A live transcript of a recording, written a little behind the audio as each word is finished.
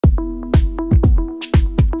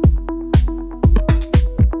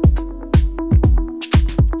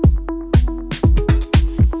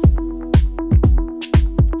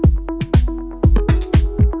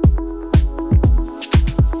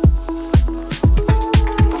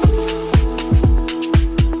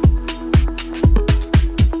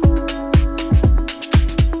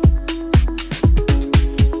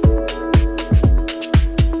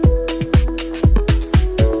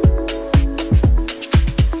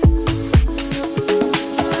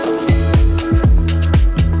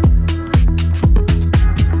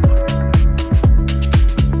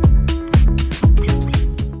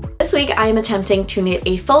I am attempting to knit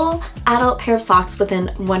a full adult pair of socks within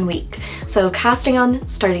 1 week. So casting on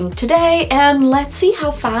starting today, and let's see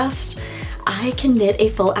how fast I can knit a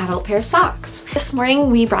full adult pair of socks. This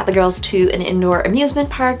morning we brought the girls to an indoor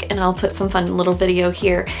amusement park, and I'll put some fun little video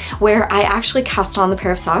here where I actually cast on the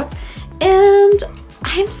pair of socks, and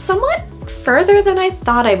I'm somewhat further than I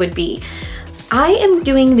thought I would be. I am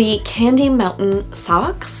doing the Candy Mountain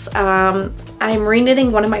socks. I'm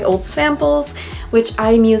reknitting one of my old samples, which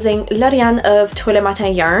I'm using L'Ariane of Tous les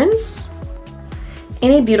Matins yarns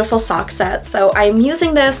in a beautiful sock set. So I'm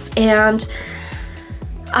using this, and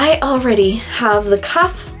I already have the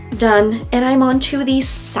cuff done, and I'm on to the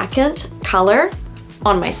second color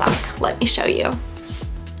on my sock. Let me show you.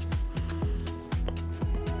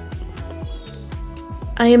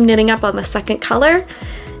 I am knitting up on the second color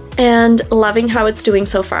and loving how it's doing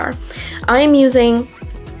so far. I am using,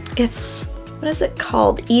 what is it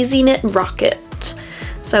called? Easy Knit Rocket.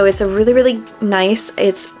 So it's a really nice,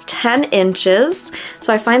 it's 10 inches.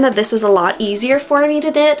 So I find that this is a lot easier for me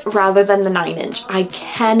to knit rather than the 9-inch. I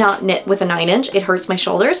cannot knit with a 9-inch, it hurts my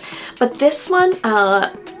shoulders. But this one,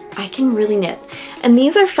 I can really knit. And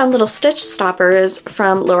these are fun little stitch stoppers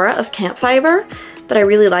from Laura of Camp Fiber that I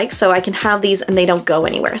really like, so I can have these and they don't go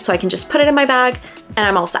anywhere. So I can just put it in my bag and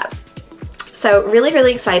I'm all set. So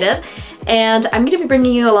really excited. And I'm going to be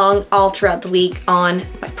bringing you along all throughout the week on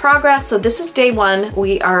my progress. So this is day 1.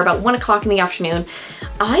 We are about 1 o'clock in the afternoon.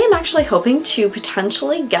 I am actually hoping to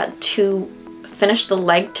potentially get to finish the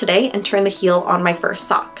leg today and turn the heel on my first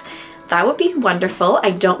sock. That would be wonderful.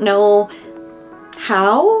 I don't know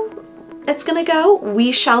how it's gonna go.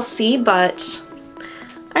 We shall see, but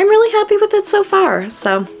I'm really happy with it so far.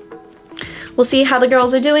 So we'll see how the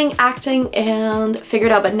girls are doing, acting, and figure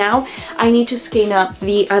it out. But now I need to skein up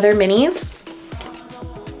the other minis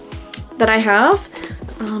that I have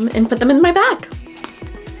and put them in my bag.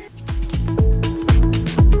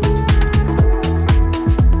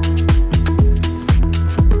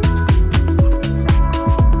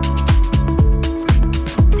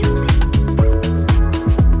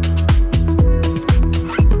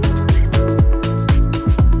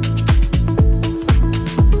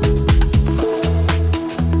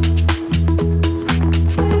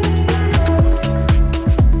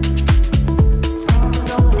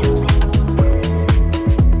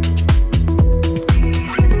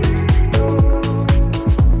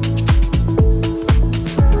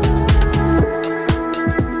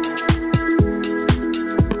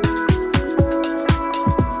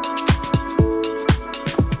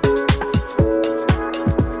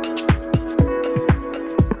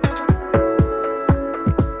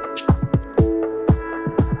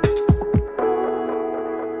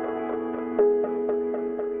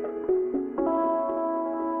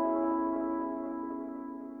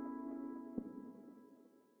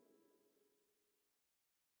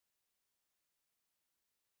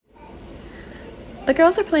 The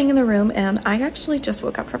girls are playing in the room, and I actually just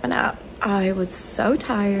woke up from a nap. I was so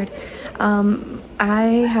tired. I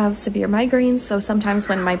have severe migraines, so sometimes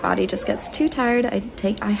when my body just gets too tired,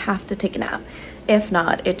 I have to take a nap. If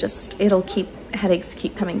not, headaches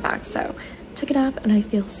keep coming back. So took a nap and I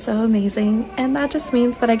feel so amazing, and that just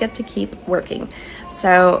means that I get to keep working.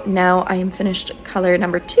 So now I am finished color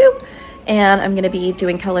number 2, and I'm gonna be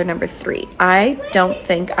doing color number 3. I don't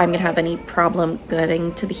think I'm gonna have any problem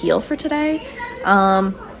getting to the heel for today.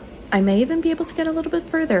 I may even be able to get a little bit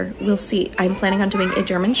further. We'll see. I'm planning on doing a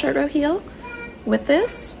German short row heel with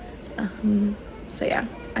this. So yeah,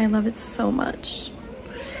 I love it so much.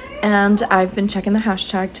 And I've been checking the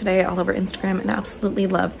hashtag today all over Instagram and absolutely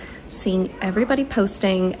love seeing everybody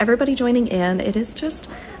posting, everybody joining in. It is just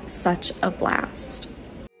such a blast.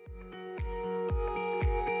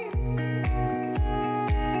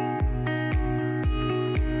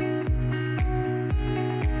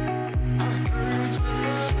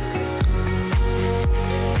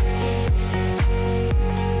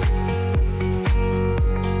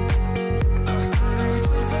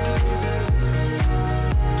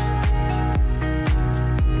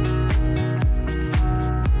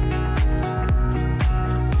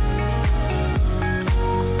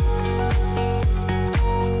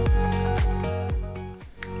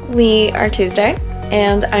 We are Tuesday,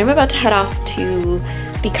 and I'm about to head off to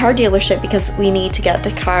the car dealership because we need to get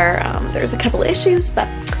the car. There's a couple issues, but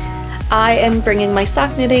I am bringing my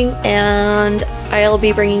sock knitting, and I'll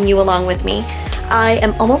be bringing you along with me. I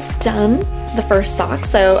am almost done the first sock,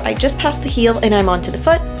 so I just passed the heel and I'm onto the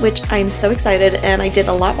foot, which I'm so excited, and I did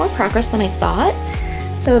a lot more progress than I thought.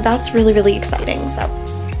 So that's really exciting. So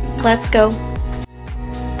let's go.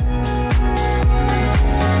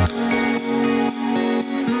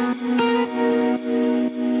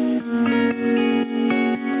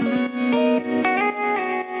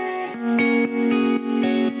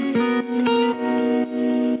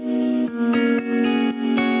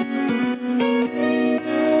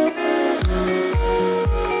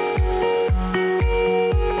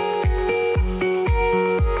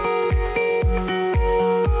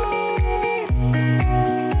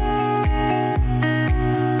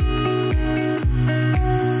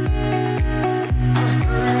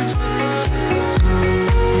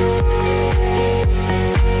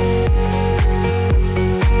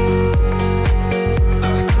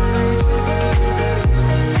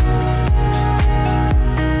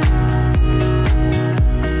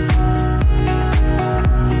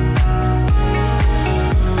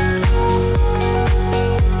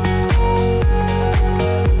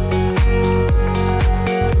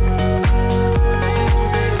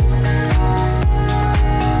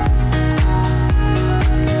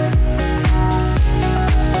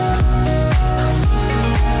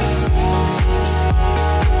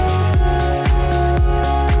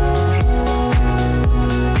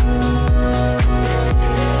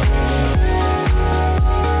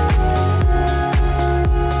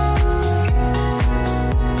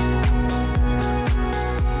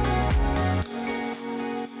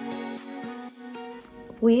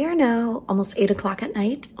 We are now almost 8 o'clock at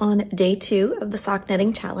night on day 2 of the sock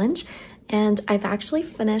knitting challenge, and I've actually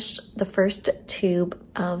finished the first tube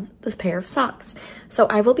of the pair of socks. So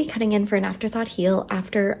I will be cutting in for an afterthought heel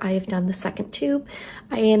after I have done the second tube,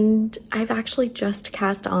 and I've actually just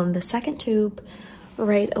cast on the second tube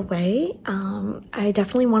right away. I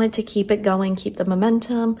definitely wanted to keep it going, keep the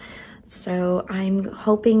momentum, so I'm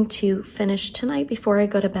hoping to finish tonight before I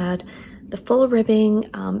go to bed the full ribbing,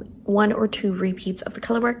 1 or 2 repeats of the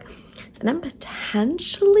colorwork, and then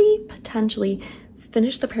potentially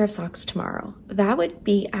finish the pair of socks tomorrow. That would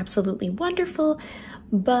be absolutely wonderful,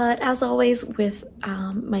 but as always with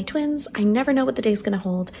my twins, I never know what the day's gonna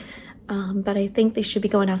hold, but I think they should be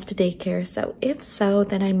going off to daycare, so if so,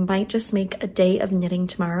 then I might just make a day of knitting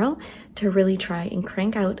tomorrow to really try and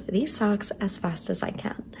crank out these socks as fast as I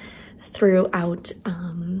can throughout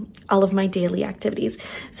all of my daily activities.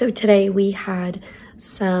 So today we had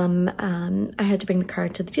some, I had to bring the car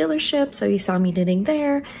to the dealership, so you saw me knitting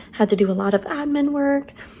there, had to do a lot of admin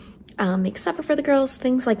work, make supper for the girls,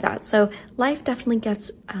 things like that. So life definitely gets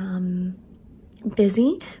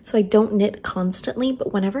busy, so I don't knit constantly,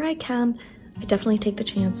 but whenever I can, I definitely take the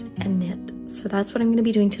chance and knit. So that's what I'm going to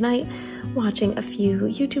be doing tonight, watching a few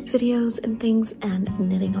YouTube videos and things and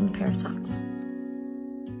knitting on the pair of socks.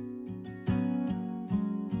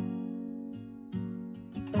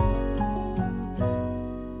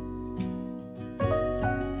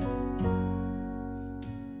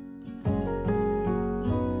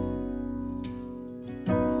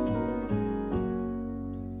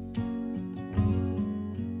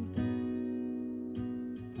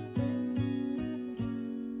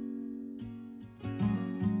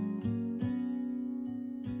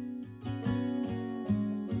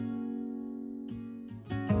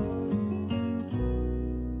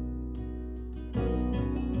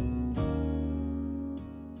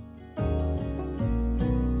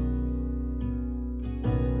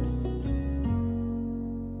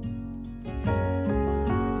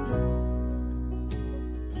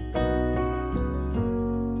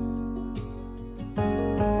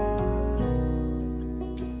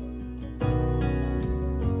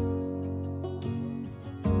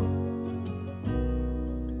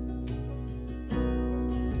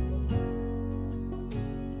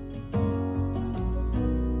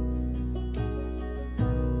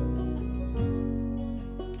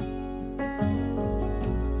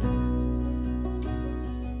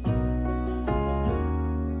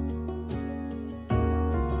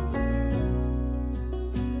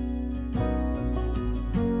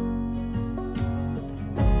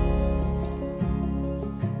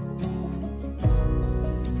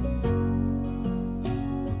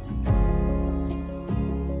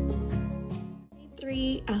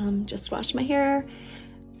 Just washed my hair,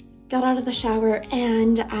 got out of the shower,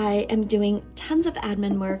 and I am doing tons of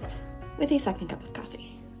admin work with a second cup of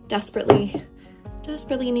coffee. Desperately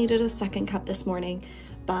needed a second cup this morning,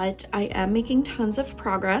 but I am making tons of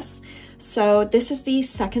progress. So this is the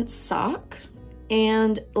second sock,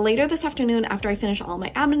 and later this afternoon, after I finish all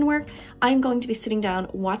my admin work, I'm going to be sitting down,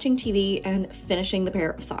 watching TV, and finishing the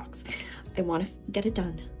pair of socks. I want to get it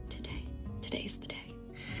done today. Today's the day.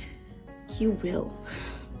 You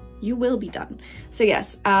will be done. So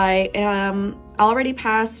yes, I am already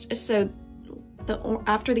past, so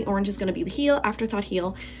after the orange is going to be the heel, afterthought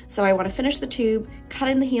heel. So I want to finish the tube, cut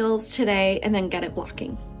in the heels today, and then get it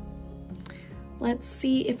blocking. Let's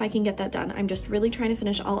see if I can get that done. I'm just really trying to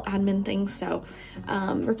finish all admin things. So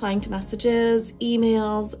replying to messages,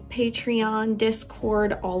 emails, Patreon,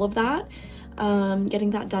 Discord, all of that.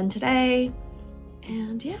 Getting that done today.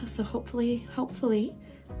 And yeah, so hopefully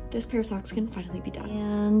this pair of socks can finally be done.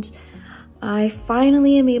 And I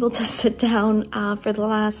finally am able to sit down for the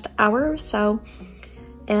last hour or so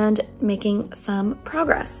and making some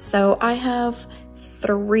progress. So I have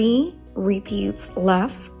 3 repeats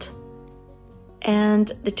left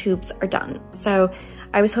and the tubes are done. So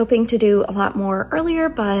I was hoping to do a lot more earlier,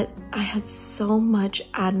 but I had so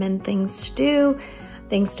much admin things to do,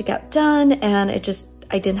 things to get done, and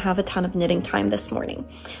I didn't have a ton of knitting time this morning.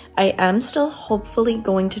 I am still hopefully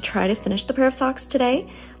going to try to finish the pair of socks today.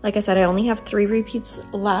 Like I said, I only have 3 repeats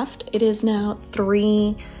left. It is now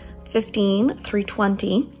 3:15,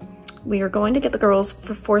 3:20. We are going to get the girls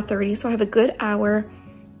for 4:30, so I have a good hour.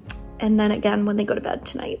 And then again when they go to bed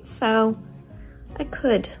tonight. So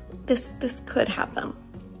this could happen.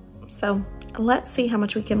 So let's see how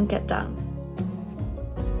much we can get done.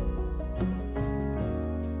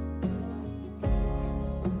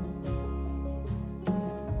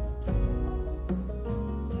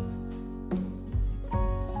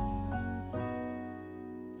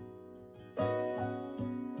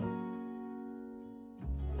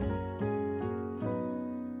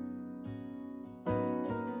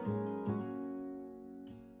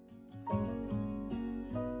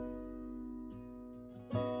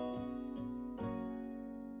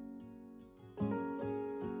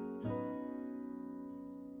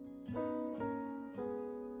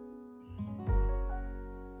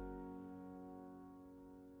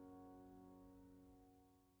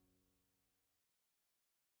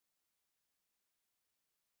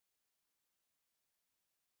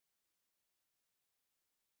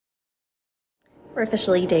 We're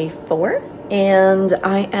officially day 4, and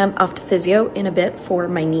I am off to physio in a bit for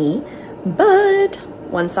my knee, but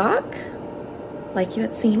one sock, like you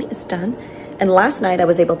had seen, is done. And last night I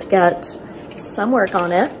was able to get some work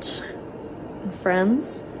on it. And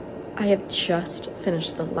friends, I have just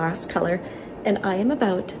finished the last color, and I am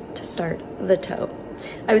about to start the toe.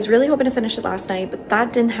 I was really hoping to finish it last night, but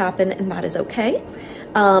that didn't happen, and that is okay.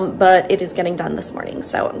 But it is getting done this morning.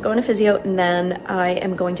 So I'm going to physio, and then I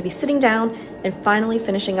am going to be sitting down and finally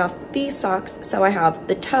finishing off these socks. So I have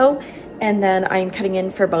the toe, and then I am cutting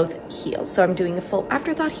in for both heels. So I'm doing a full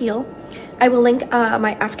afterthought heel. I will link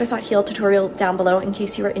my afterthought heel tutorial down below in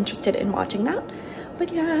case you are interested in watching that.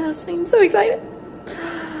 But yes, I'm so excited.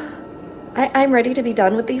 I'm ready to be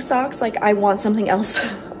done with these socks. Like, I want something else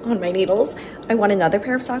on my needles. I want another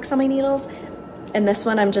pair of socks on my needles. And this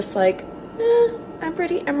one, I'm just like, I'm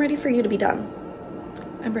ready for you to be done.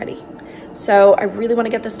 I'm ready. So I really want to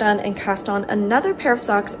get this done and cast on another pair of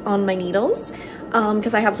socks on my needles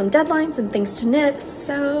because I have some deadlines and things to knit.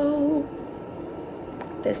 So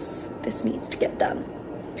this needs to get done.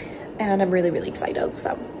 And I'm really, really excited.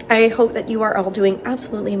 So I hope that you are all doing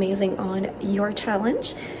absolutely amazing on your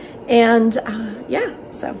challenge. And yeah,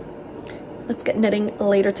 so let's get knitting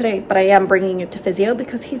later today. But I am bringing you to physio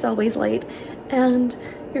because he's always late and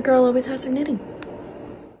your girl always has her knitting.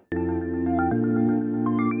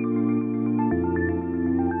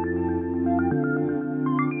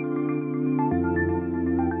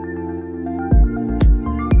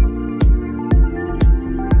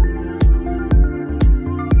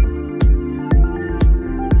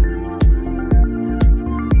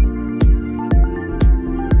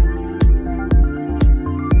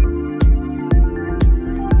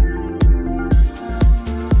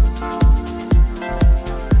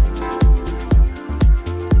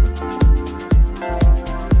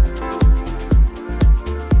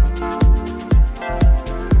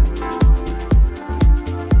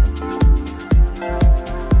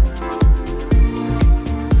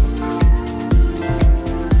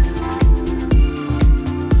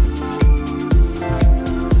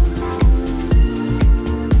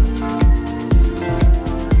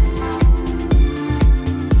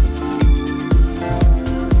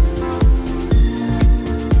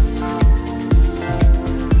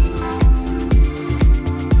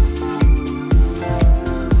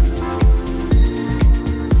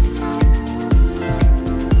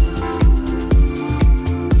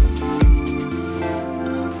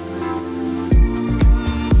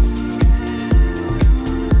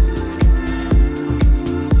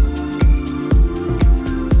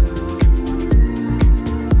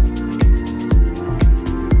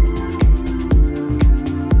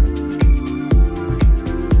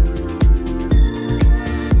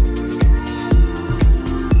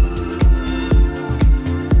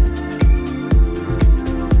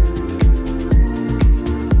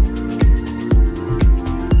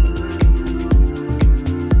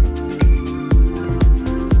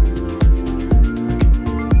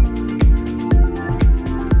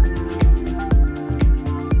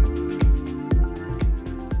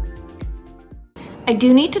 I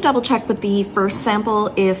do need to double check with the first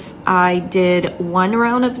sample if I did 1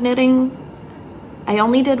 round of knitting. I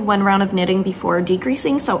only did 1 round of knitting before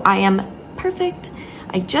decreasing, so I am perfect.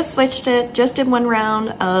 I just switched it, just did 1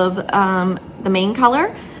 round of the main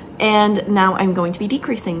color, and now I'm going to be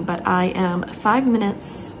decreasing, but I am 5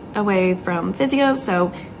 minutes away from physio,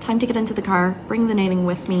 so time to get into the car, bring the knitting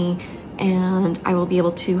with me, and I will be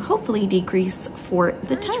able to hopefully decrease for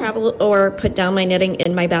the toe. Travel or put down my knitting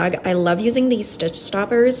in my bag. I love using these stitch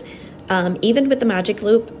stoppers, even with the magic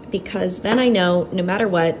loop, because then I know no matter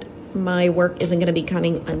what, my work isn't gonna be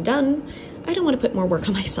coming undone. I don't wanna put more work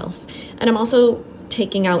on myself. And I'm also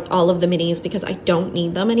taking out all of the minis because I don't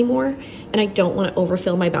need them anymore, and I don't wanna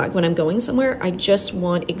overfill my bag when I'm going somewhere. I just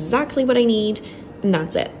want exactly what I need, and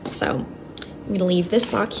that's it. So I'm gonna leave this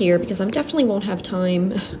sock here because I definitely won't have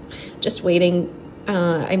time just waiting.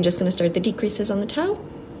 I'm just gonna start the decreases on the toe,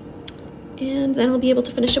 and then I'll be able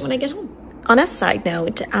to finish it when I get home. On a side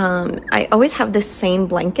note, I always have this same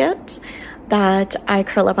blanket that I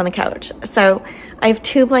curl up on the couch. So I have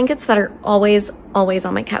 2 blankets that are always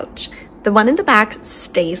on my couch. The one in the back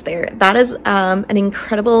stays there. That is an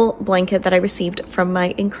incredible blanket that I received from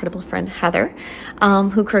my incredible friend Heather,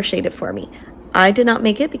 who crocheted it for me. I did not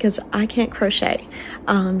make it because I can't crochet.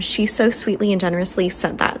 She so sweetly and generously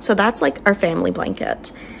sent that. So that's like our family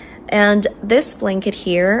blanket. And this blanket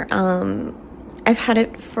here, I've had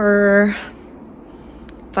it for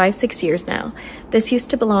 5-6 years now. This used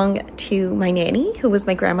to belong to my nanny, who was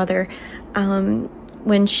my grandmother,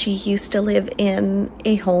 when she used to live in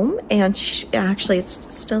a home, and she actually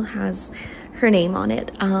still has her name on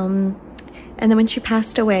it. And then when she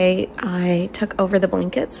passed away, I took over the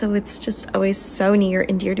blanket, so it's just always so near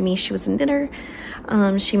and dear to me. She was a knitter.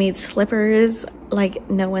 She made slippers like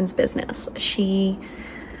no one's business. She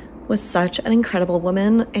was such an incredible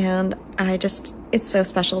woman, and it's so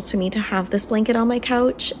special to me to have this blanket on my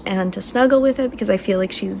couch and to snuggle with it because I feel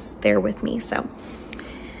like she's there with me. So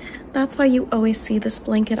that's why you always see this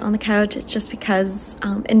blanket on the couch. It's just because,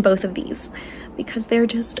 in both of these, because they're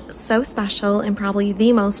just so special and probably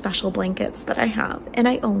the most special blankets that I have and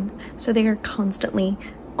I own. So they are constantly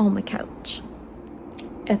on my couch.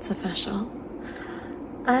 It's official.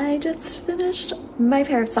 I just finished my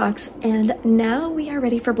pair of socks and now we are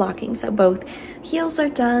ready for blocking. So both heels are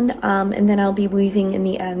done, and then I'll be weaving in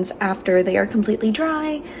the ends after they are completely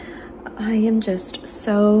dry. I am just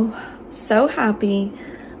so happy.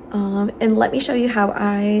 And let me show you how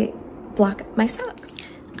I block my socks.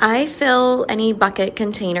 I fill any bucket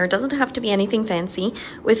container, doesn't have to be anything fancy,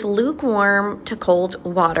 with lukewarm to cold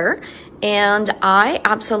water. And I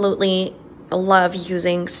absolutely love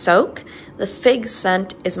using soak. The fig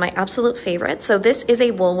scent is my absolute favorite. So this is a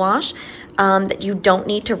wool wash that you don't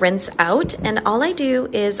need to rinse out. And all I do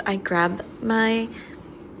is I grab my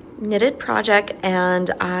knitted project and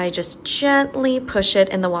I just gently push it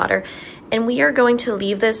in the water. And we are going to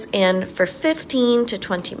leave this in for 15 to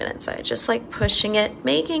 20 minutes. I just like pushing it,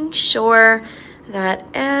 making sure that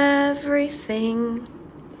everything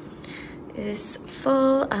is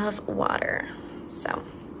full of water. So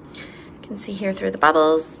you can see here through the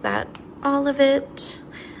bubbles that all of it.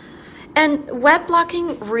 And wet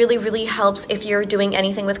blocking really helps if you're doing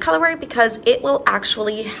anything with colorwork because it will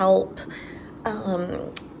actually help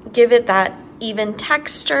give it that even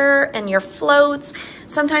texture and your floats.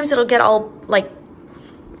 Sometimes it'll get all like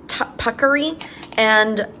puckery,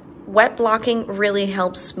 and wet blocking really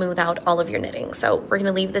helps smooth out all of your knitting. So we're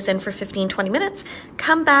gonna leave this in for 15-20 minutes,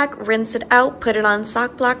 come back, rinse it out, put it on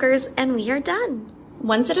sock blockers, and we are done.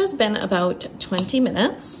 Once it has been about 20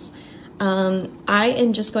 minutes, I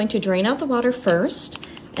am just going to drain out the water first,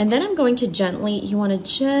 and then I'm going to you wanna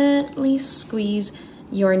gently squeeze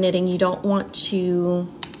your knitting. You don't want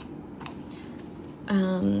to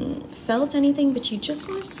felt anything, but you just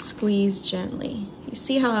want to squeeze gently. You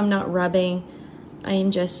see how I'm not rubbing? I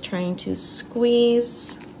am just trying to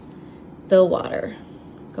squeeze the water.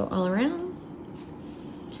 Go all around.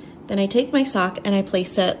 Then I take my sock and I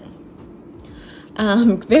place it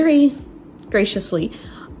very graciously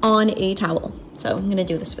on a towel. So I'm gonna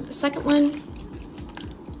do this for the second one.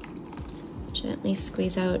 Gently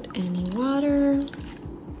squeeze out any water.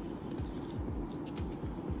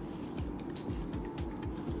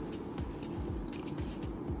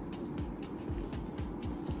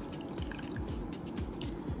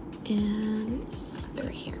 And over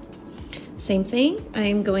here. Same thing,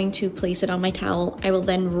 I'm going to place it on my towel. I will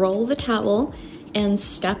then roll the towel and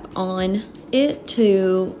step on it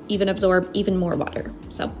to even absorb even more water.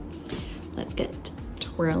 So let's get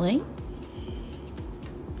twirling.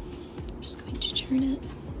 Just going to turn it.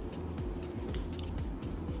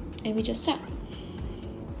 And we just step.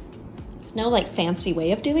 There's no like fancy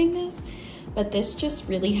way of doing this, but this just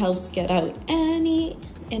really helps get out any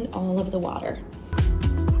and all of the water.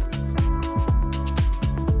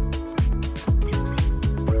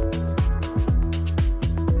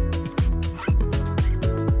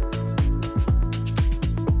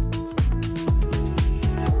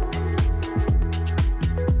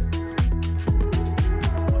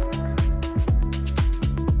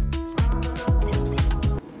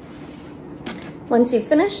 Once you've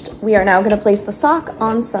finished, we are now going to place the sock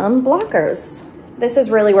on some blockers. This is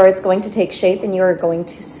really where it's going to take shape, and you're going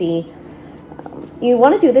to see, you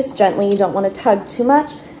want to do this gently. You don't want to tug too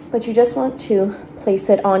much, but you just want to place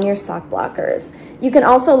it on your sock blockers. You can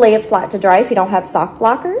also lay it flat to dry if you don't have sock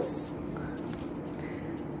blockers.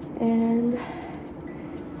 And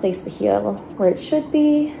place the heel where it should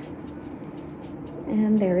be.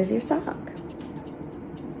 And there is your sock.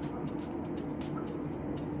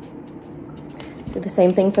 Do the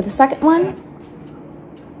same thing for the second one.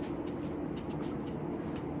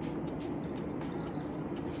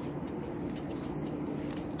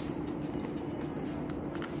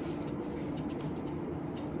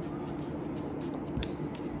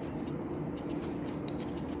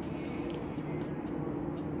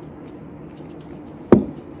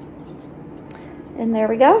 And there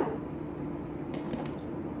we go.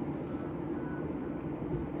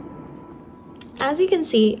 as you can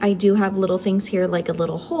see, I do have little things here like a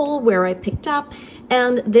little hole where I picked up,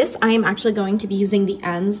 and this I am actually going to be using the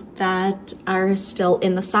ends that are still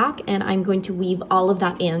in the sock, and I'm going to weave all of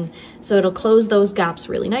that in so it'll close those gaps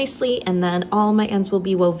really nicely, and then all my ends will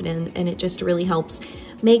be woven in, and it just really helps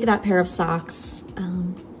make that pair of socks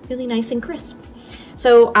really nice and crisp.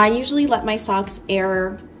 So I usually let my socks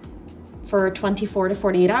air for 24 to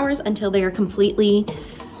 48 hours until they are completely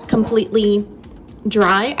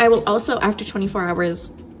dry. I will also, after 24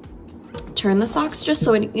 hours, turn the socks just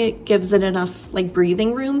so it gives it enough like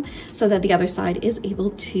breathing room so that the other side is able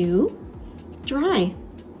to dry.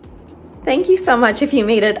 Thank you so much if you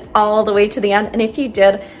made it all the way to the end, and if you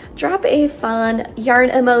did, drop a fun yarn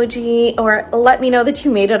emoji or let me know that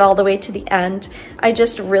you made it all the way to the end. I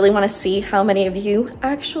just really want to see how many of you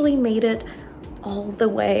actually made it all the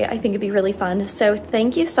way. I think it'd be really fun. So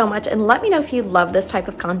thank you so much, and let me know if you love this type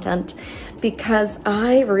of content, because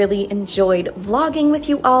I really enjoyed vlogging with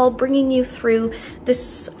you all, bringing you through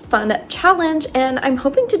this fun challenge, and I'm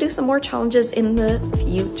hoping to do some more challenges in the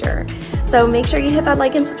future. So make sure you hit that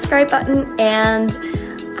like and subscribe button, and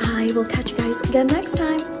I will catch you guys again next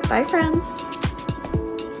time. Bye, friends.